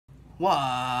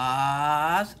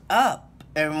What's up,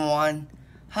 everyone?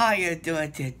 How you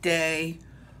doing today?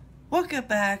 Welcome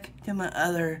back to my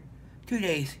other 2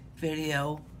 days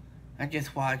video I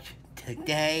just watched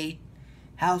today.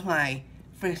 How's my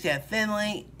friends and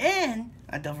family? And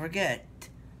don't forget,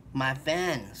 my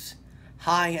fans.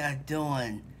 How you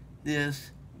doing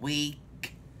this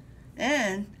week?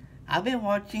 And I've been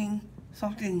watching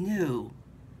something new.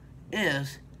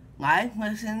 Is Live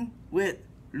Listen with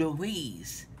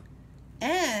Louise.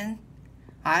 And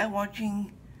I'm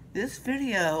watching this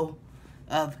video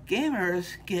of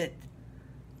gamers get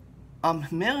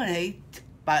humiliated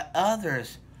by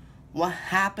others. What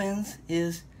happens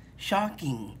is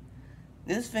shocking.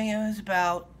 This video is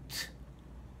about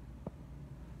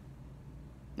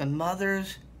the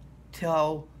mothers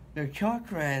tell their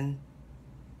children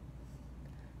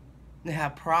they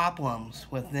have problems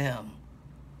with them.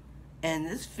 And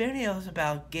this video is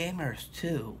about gamers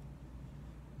too.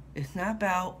 It's not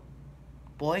about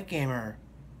boy gamer.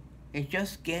 It's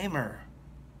just gamer.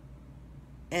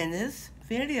 And this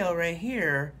video right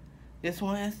here, this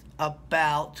one is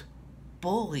about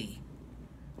bully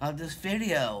of this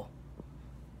video.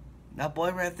 That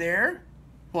boy right there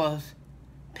was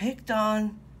picked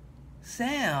on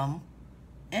Sam,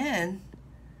 and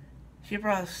she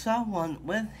brought someone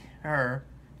with her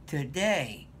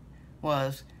today.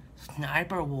 Was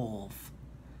Sniper Wolf.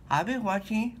 I've been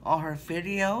watching all her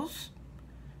videos.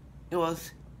 It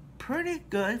was pretty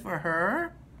good for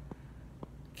her.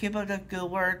 Keep up the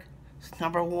good work,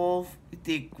 Sniper Wolf. You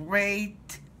did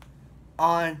great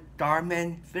on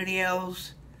Darman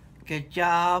videos. Good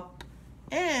job.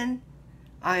 And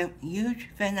I'm a huge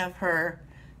fan of her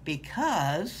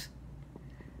because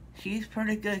she's a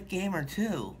pretty good gamer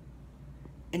too.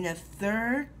 And the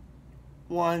third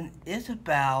one is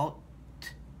about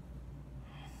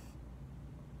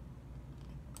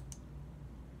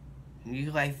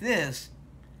you like this.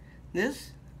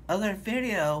 This other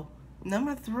video,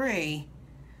 number 3,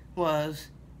 was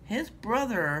his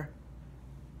brother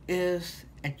is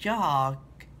a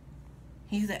jock.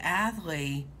 He's an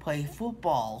athlete, play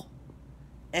football.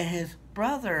 And his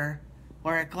brother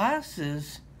wears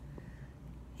glasses.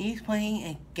 He's playing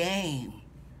a game.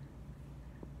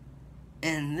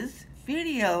 And this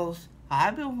videos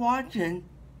I've been watching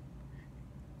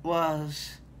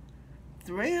was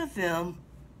 3 of them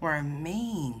were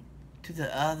mean to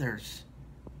the others.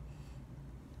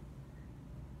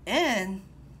 And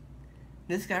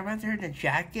this guy right there in the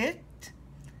jacket,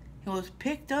 he was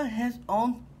picked on his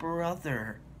own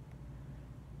brother.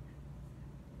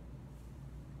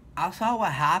 I saw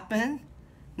what happened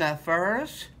in the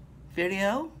first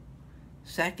video.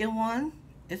 Second one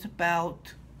is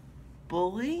about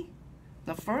bully.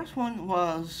 The first one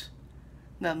was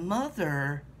the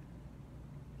mother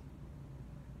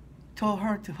told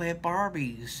her to play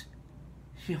Barbies.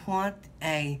 She wanted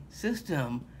a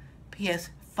system,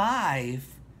 PS5.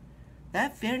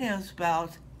 That video is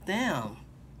about them.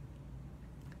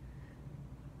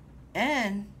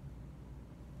 And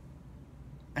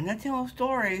another tale of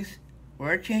stories,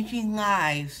 We're Changing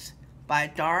Lives by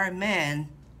Darman.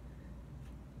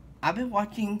 I've been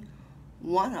watching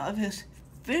one of his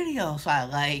videos I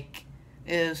like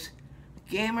is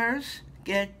gamers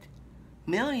get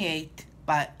humiliated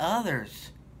by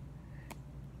others.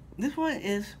 This one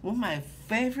is one of my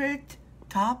favorite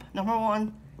top number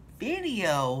 1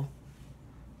 video.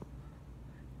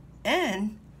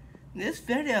 And this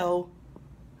video,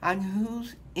 on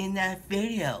who's in that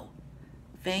video.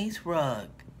 Face Rug.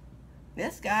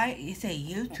 This guy is a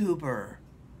YouTuber.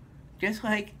 Just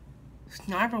like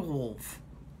Sniper Wolf.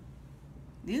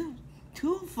 These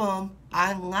 2 of them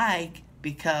I like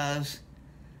because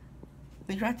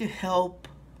they try to help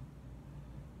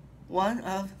one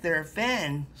of their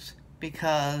fans,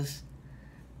 because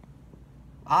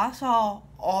I saw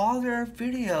all their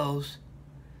videos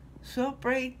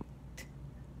celebrate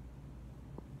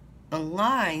the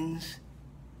lines,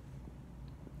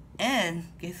 and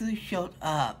guess who showed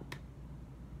up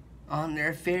on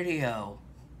their video?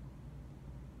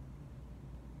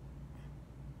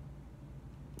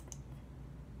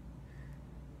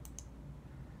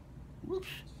 Whoops,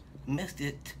 missed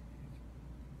it.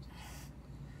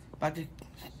 About to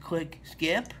click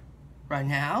skip right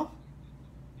now.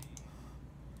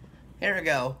 Here we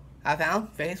go. I found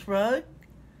Face Rug.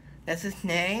 That's his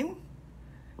name.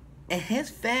 And his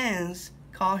fans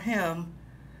call him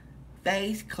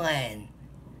Face Clan.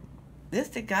 This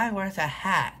the guy wears a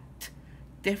hat.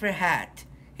 Different hat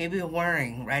he'll be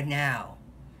wearing right now.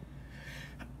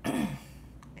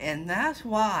 And that's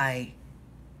why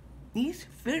these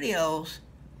videos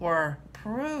were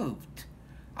approved.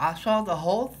 I saw the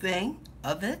whole thing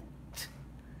of it,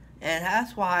 And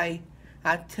that's why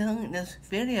I'm telling this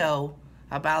video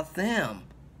about them.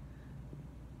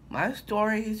 My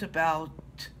story is about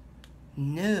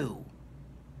new.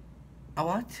 I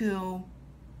want to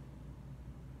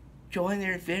join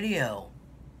their video.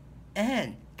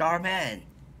 And, Darman,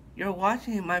 you're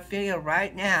watching my video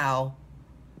right now.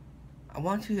 I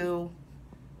want to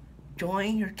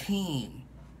join your team.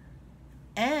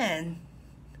 And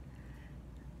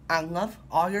I love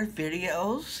all your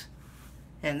videos.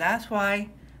 And that's why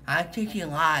I'm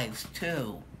taking lives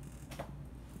too.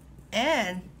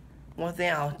 And one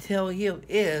thing I'll tell you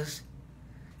is,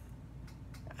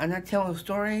 I'm not telling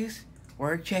stories,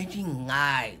 we're changing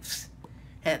lives.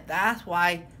 And that's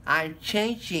why I'm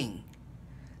changing.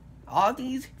 All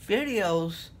these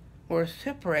videos will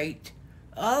separate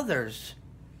others.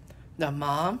 The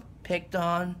mom picked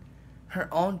on her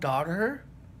own daughter,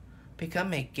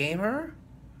 become a gamer.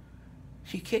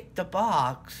 She kicked the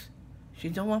box. She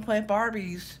don't want to play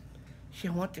Barbies. She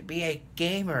wants to be a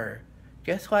gamer.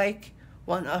 Just like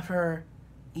one of her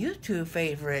YouTube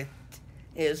favorites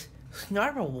is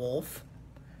Snarblewolf.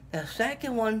 The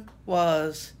second one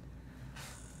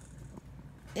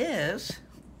is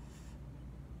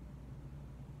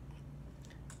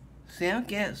Sam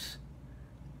Guess.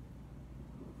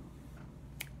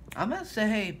 I'm gonna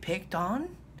say picked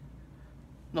on.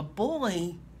 The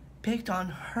bully picked on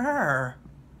her.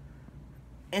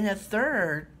 And the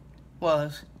third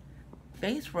was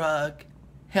Face Rug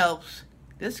helps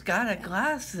this guy with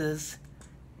glasses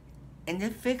and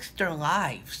it fixed their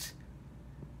lives.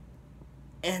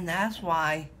 And that's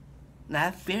why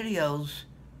that videos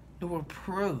were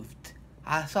proved.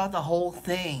 I saw the whole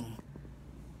thing.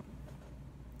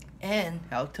 And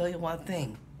I'll tell you one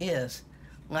thing is,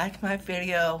 like my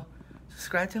video,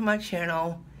 subscribe to my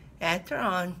channel, and turn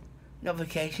on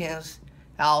notifications.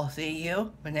 I'll see you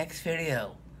in the next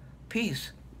video.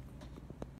 Peace.